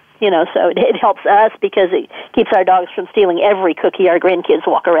 And, so it helps us because it keeps our dogs from stealing every cookie our grandkids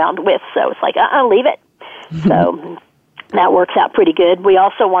walk around with. So it's like, leave it. So that works out pretty good. We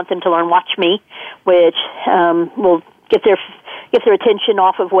also want them to learn Watch Me, which will get their attention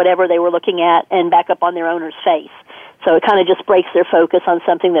off of whatever they were looking at and back up on their owner's face. So it kind of just breaks their focus on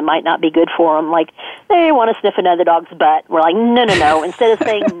something that might not be good for them, like they want to sniff another dog's butt. We're like, no. Instead of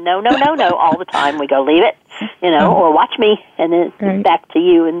saying no all the time, we go, leave it, or watch me, and then it's back to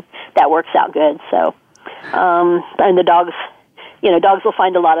you, and that works out good. So, and the dogs, dogs will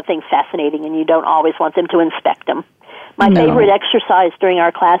find a lot of things fascinating, and you don't always want them to inspect them. My favorite exercise during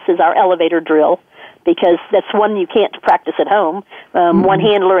our class is our elevator drill, because that's one you can't practice at home. One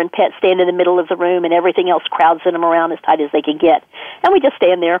handler and pet stand in the middle of the room, and everything else crowds in them around as tight as they can get. And we just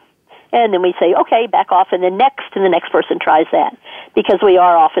stand there, and then we say, okay, back off, and then next, and the next person tries that. Because we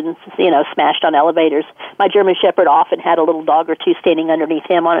are often, smashed on elevators. My German Shepherd often had a little dog or two standing underneath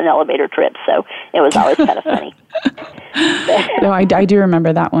him on an elevator trip, so it was always kind of funny. No, I do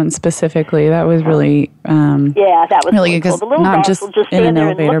remember that one specifically. That was really that was really good, because not just in an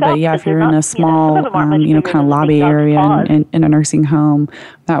elevator, but if you're in a small, kind of lobby area in a nursing home,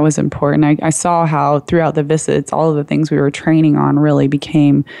 that was important. I saw how throughout the visits, all of the things we were training on really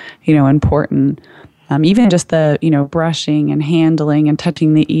became, important. Even just the, brushing and handling and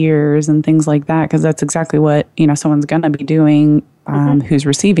touching the ears and things like that, because that's exactly what, someone's going to be doing who's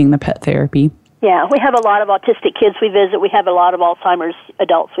receiving the pet therapy. Yeah, we have a lot of autistic kids we visit. We have a lot of Alzheimer's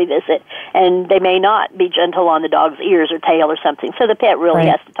adults we visit, and they may not be gentle on the dog's ears or tail or something, so the pet really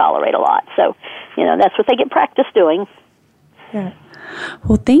has to tolerate a lot. So, that's what they get practice doing. Yeah.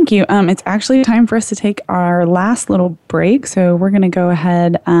 Well, thank you. It's actually time for us to take our last little break, so we're going to go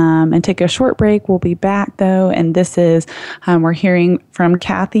ahead and take a short break. We'll be back, though, and this is, we're hearing from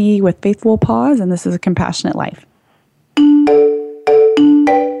Kathy with Faithful Paws, and this is A Compassionate Life.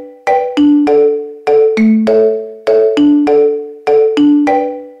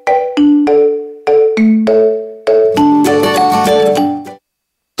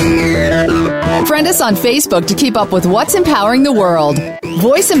 Friend us on Facebook to keep up with what's empowering the world.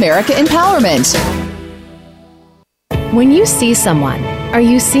 Voice America Empowerment. When you see someone, are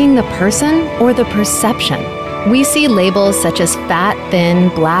you seeing the person or the perception? We see labels such as fat, thin,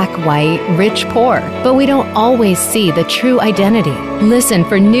 black, white, rich, poor, but we don't always see the true identity. Listen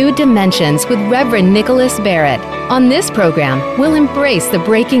for New Dimensions with Reverend Nicholas Barrett. On this program, we'll embrace the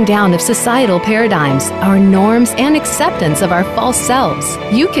breaking down of societal paradigms, our norms, and acceptance of our false selves.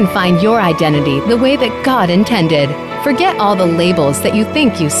 You can find your identity the way that God intended. Forget all the labels that you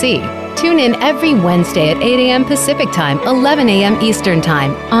think you see. Tune in every Wednesday at 8 a.m. Pacific Time, 11 a.m. Eastern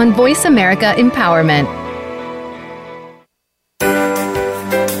Time on Voice America Empowerment.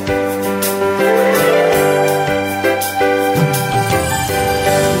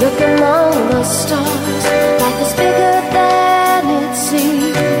 Look among the stars, life is bigger than it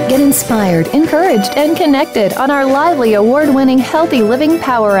seems. Get inspired, encouraged, and connected on our lively, award-winning Healthy Living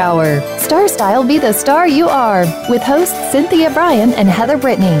Power Hour. Star Style Be the Star You Are with hosts Cynthia Bryan and Heather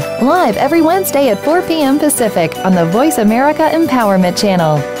Brittany. Live every Wednesday at 4 p.m. Pacific on the Voice America Empowerment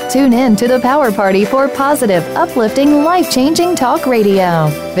Channel. Tune in to the Power Party for positive, uplifting, life-changing talk radio.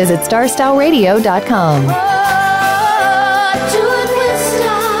 Visit starstyleradio.com.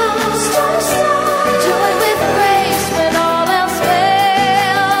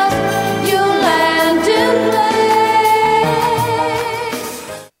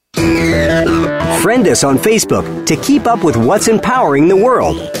 Friend us on Facebook to keep up with what's empowering the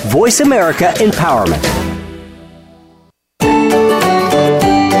world. Voice America Empowerment.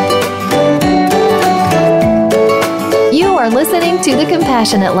 You are listening to The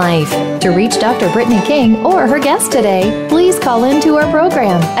Compassionate Life. To reach Dr. Brittany King or her guest today, please call into our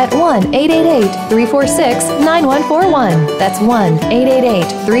program at 1-888-346-9141. That's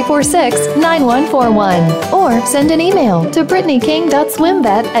 1-888-346-9141. Or send an email to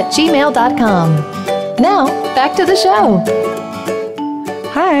brittanyking.swimvet@gmail.com. Now, back to the show.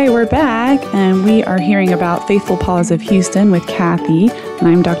 Hi, we're back, and we are hearing about Faithful Paws of Houston with Kathy, and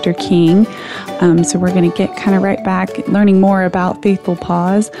I'm Dr. King. So we're going to get kind of right back learning more about Faithful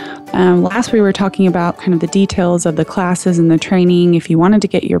Paws. Last we were talking about kind of the details of the classes and the training. If you wanted to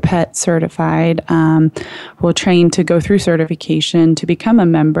get your pet certified, we'll train to go through certification to become a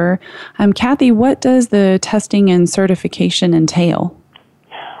member. Kathy, what does the testing and certification entail?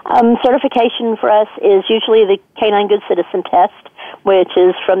 Certification for us is usually the Canine Good Citizen Test, which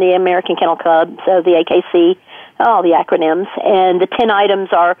is from the American Kennel Club, so the AKC, all the acronyms. And the 10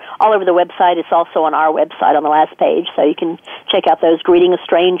 items are all over the website. It's also on our website on the last page, so you can check out those. Greeting a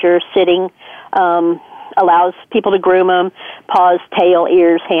stranger, sitting, allows people to groom them, paws, tail,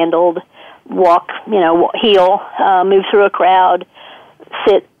 ears handled, walk, heel, move through a crowd,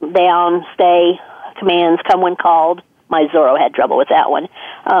 sit down, stay, commands, come when called. My Zorro had trouble with that one.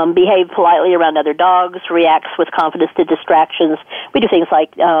 Behave politely around other dogs, reacts with confidence to distractions. We do things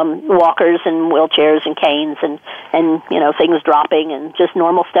like walkers and wheelchairs and canes and things dropping and just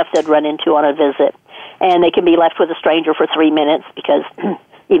normal stuff they'd run into on a visit. And they can be left with a stranger for 3 minutes because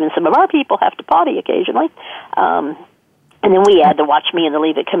even some of our people have to potty occasionally. And then we add the watch me and the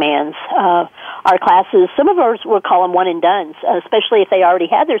leave it commands. Our classes, some of ours we'll call them one and dones, especially if they already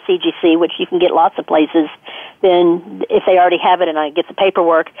had their CGC, which you can get lots of places. Then if they already have it and I get the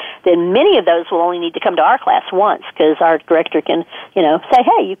paperwork, then many of those will only need to come to our class once because our director can, say,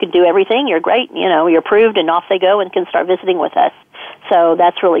 hey, you can do everything, you're great, you're approved, and off they go and can start visiting with us. So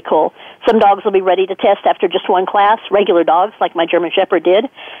that's really cool. Some dogs will be ready to test after just one class, regular dogs like my German Shepherd did,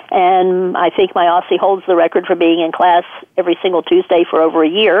 and I think my Aussie holds the record for being in class every single Tuesday for over a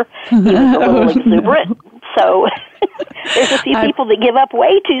year. He was a little exuberant. So there's a few people that give up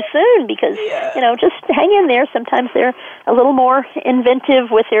way too soon because, just hang in there. Sometimes they're a little more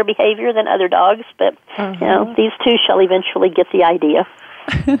inventive with their behavior than other dogs, but, these two shall eventually get the idea.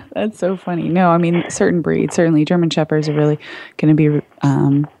 That's so funny. No, I mean, certain breeds, certainly German Shepherds are really going to be,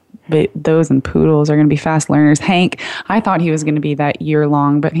 those and poodles are going to be fast learners. Hank, I thought he was going to be that year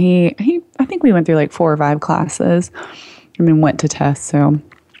long, but I think we went through like 4 or 5 classes and then went to test. So,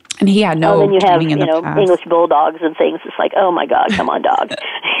 and he had no then you have, training in the past. English bulldogs and things. It's like, oh my God, come on, dog.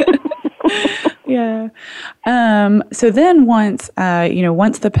 Yeah. So then once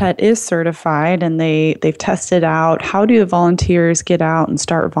the pet is certified and they've tested out, how do the volunteers get out and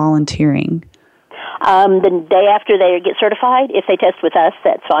start volunteering? The day after they get certified, if they test with us,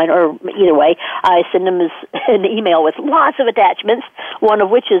 that's fine, or either way, I send them an email with lots of attachments, one of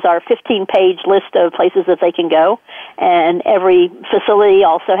which is our 15-page list of places that they can go, and every facility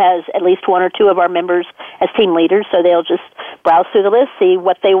also has at least 1 or 2 of our members as team leaders, so they'll just browse through the list, see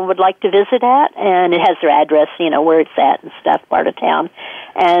what they would like to visit at, and it has their address, where it's at and stuff, part of town.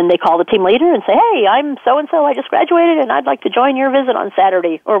 and they call the team leader and say, hey, I'm so-and-so, I just graduated, and I'd like to join your visit on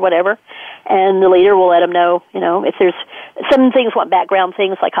Saturday or whatever. And the leader will let them know, if there's some things want background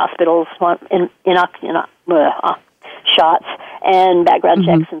things like hospitals want shots and background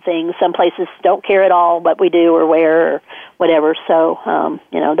checks and things. Some places don't care at all what we do or where or whatever. So,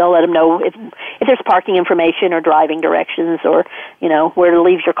 they'll let them know if there's parking information or driving directions or, where to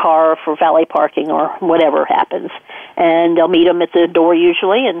leave your car for valet parking or whatever happens. And they'll meet them at the door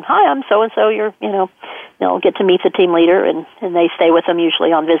usually and, hi, I'm so-and-so, they'll get to meet the team leader and they stay with them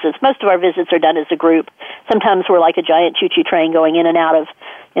usually on visits. Most of our visits are done as a group. Sometimes we're like a giant choo-choo train going in and out of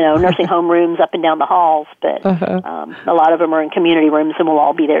nursing home rooms up and down the halls, but a lot of them are in community rooms and we'll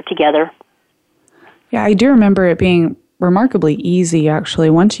all be there together. Yeah, I do remember it being remarkably easy, actually.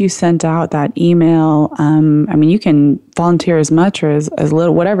 Once you sent out that email, you can volunteer as much or as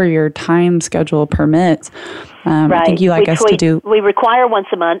little, whatever your time schedule permits. Right. I think you like us to do... We require once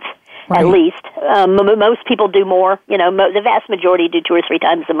a month. Right. At least. Most people do more. The vast majority do 2 or 3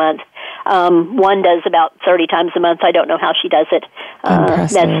 times a month. One does about 30 times a month. I don't know how she does it.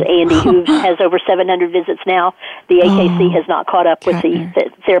 That's Andy, who has over 700 visits now. The AKC has not caught up with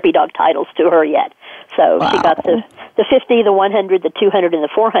the therapy dog titles to her yet. So she got the 50, the 100, the 200, and the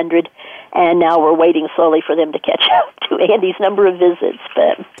 400, and now we're waiting slowly for them to catch up to Andy's number of visits.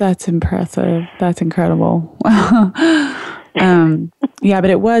 But that's impressive. That's incredible. Yeah, but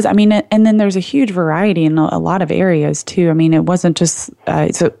it was, and then there's a huge variety in a lot of areas too. It wasn't just,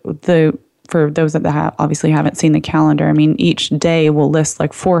 for those that obviously haven't seen the calendar, each day will list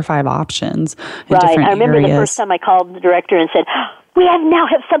like 4 or 5 options in different areas. I remember the first time I called the director and said, we now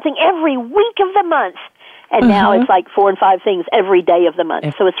have something every week of the month. And now it's like 4 and 5 things every day of the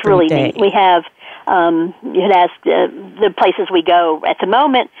month. So it's really neat. We have, you had asked the places we go. At the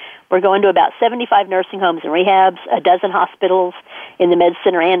moment, we're going to about 75 nursing homes and rehabs, a dozen hospitals in the med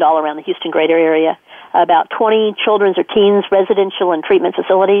center and all around the Houston greater area, about 20 children's or teens residential and treatment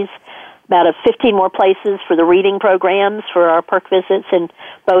facilities, about 15 more places for the reading programs for our perk visits in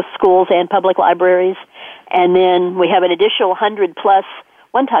both schools and public libraries. And then we have an additional 100 plus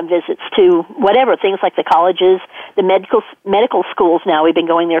one-time visits to whatever, things like the colleges, the medical schools now. We've been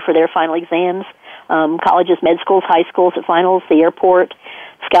going there for their final exams. Colleges, med schools, high schools at finals, the airport,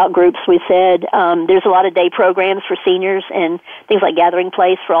 scout groups, we said. There's a lot of day programs for seniors and things like Gathering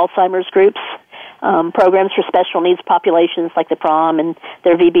Place for Alzheimer's groups, programs for special needs populations like the prom and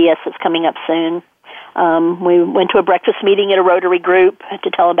their VBS that's coming up soon. We went to a breakfast meeting at a Rotary group to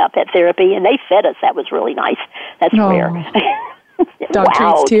tell about pet therapy, and they fed us. That was really nice. That's rare. Dog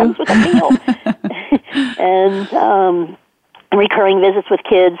treats too. Comes with a meal. And recurring visits with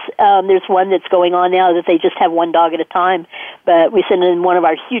kids. There's one that's going on now that they just have one dog at a time, but we send in one of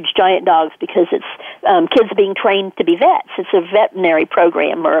our huge giant dogs because it's kids being trained to be vets. It's a veterinary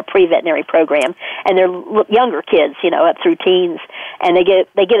program or a pre-veterinary program, and they're younger kids, up through teens, and they get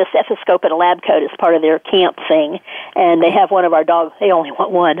a stethoscope and a lab coat as part of their camp thing, and they have one of our dogs. They only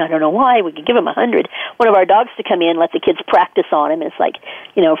want one. I don't know why. We could give them 100. One of our dogs to come in, let the kids practice on him. It's like,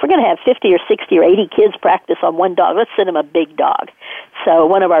 if we're going to have 50 or 60 or 80 kids practice on one dog, let's send them a big dog. So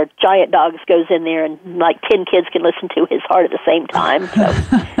one of our giant dogs goes in there and like 10 kids can listen to his heart at the same time. So.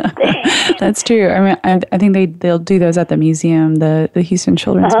 That's true. I think they'll do those at the museum, the Houston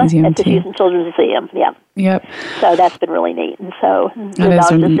Children's Museum at the too. Houston Children's Museum, yeah. Yep. So that's been really neat. And so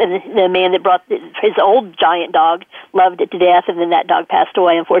the man that brought his old giant dog loved it to death, and then that dog passed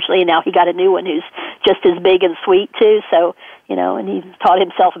away, unfortunately, and now he got a new one who's just as big and sweet too. So, and he taught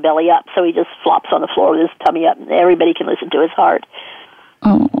himself belly up, so he just flops on the floor with his tummy up, and everybody can listen to his heart.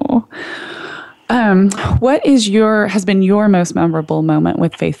 Oh. What has been your most memorable moment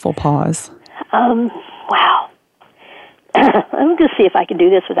with Faithful Paws? Wow. I'm going to see if I can do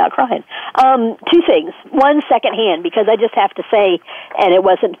this without crying. 2 things. One, secondhand, because I just have to say, and it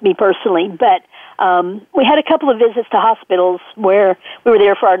wasn't me personally, but we had a couple of visits to hospitals where we were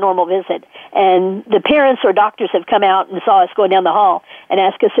there for our normal visit, and the parents or doctors have come out and saw us going down the hall and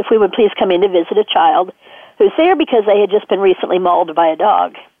asked us if we would please come in to visit a child who's there because they had just been recently mauled by a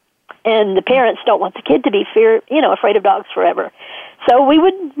dog. And the parents don't want the kid to be afraid of dogs forever. So we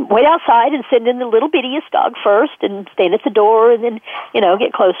would wait outside and send in the little bittiest dog first and stand at the door and then,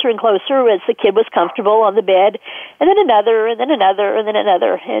 get closer and closer as the kid was comfortable on the bed, and then another, and then another, and then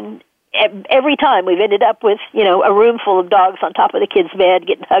another. And every time we've ended up with, a room full of dogs on top of the kid's bed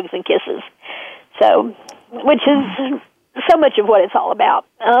getting hugs and kisses. So, which is so much of what it's all about.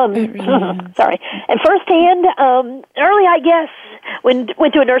 Sorry. And firsthand, early, I guess, went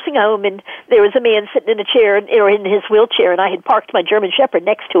to a nursing home, and there was a man sitting in a chair, or in his wheelchair, and I had parked my German Shepherd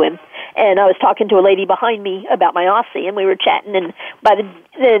next to him, and I was talking to a lady behind me about my Aussie, and we were chatting, and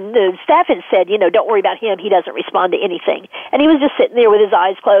the staff had said, don't worry about him, he doesn't respond to anything. And he was just sitting there with his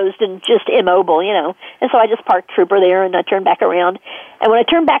eyes closed and just immobile, And so I just parked Trooper there, and I turned back around. And when I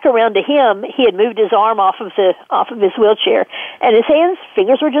turned back around to him, he had moved his arm off of his wheelchair, and his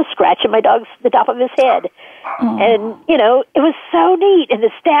fingers were just scratching the top of his head. And, it was so neat. And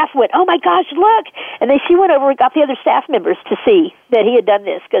the staff went, oh, my gosh, look. And she went over and got the other staff members to see that he had done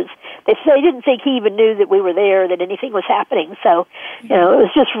this, because they didn't think he even knew that we were there, that anything was happening. So, it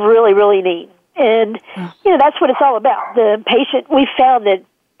was just really, really neat. And, that's what it's all about. The patient, we found that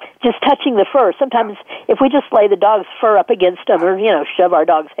just touching the fur, sometimes if we just lay the dog's fur up against them, or, shove our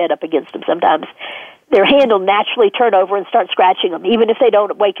dog's head up against them, sometimes their hand will naturally turn over and start scratching them, even if they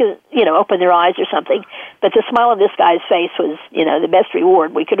don't open their eyes or something. But the smile on this guy's face was, the best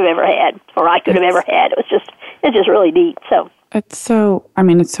reward we could have ever had, or I could have ever had. It's just really neat. So it's so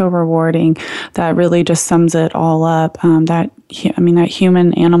rewarding. That really just sums it all up. That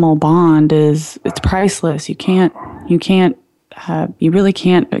human-animal bond it's priceless. You really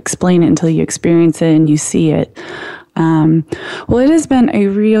can't explain it until you experience it and you see it. Well, it has been a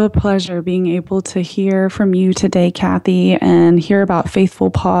real pleasure being able to hear from you today, Kathy, and hear about Faithful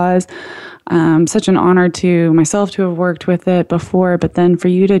Paws. Such an honor to myself to have worked with it before, but then for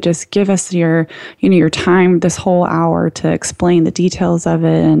you to just give us your time this whole hour to explain the details of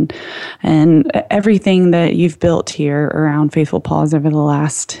it and everything that you've built here around Faithful Paws over the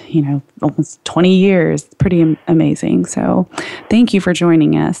last, almost 20 years. Pretty amazing. So thank you for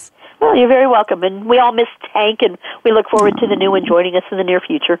joining us. Well, you're very welcome. And we all miss Hank, and we look forward to the new one joining us in the near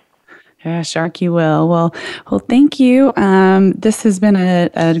future. Yeah, Shark, you will. Well, thank you. This has been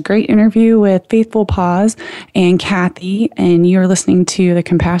a great interview with Faithful Paws and Kathy, and you're listening to The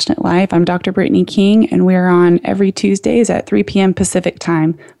Compassionate Life. I'm Dr. Brittany King, and we're on every Tuesdays at 3 p.m. Pacific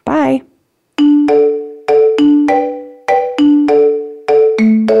time. Bye.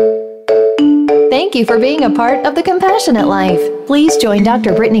 Thank you for being a part of The Compassionate Life. Please join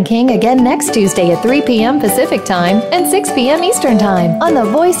Dr. Brittany King again next Tuesday at 3 p.m. Pacific Time and 6 p.m. Eastern Time on the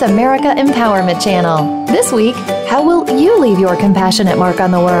Voice America Empowerment Channel. This week, how will you leave your compassionate mark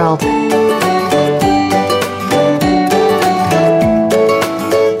on the world?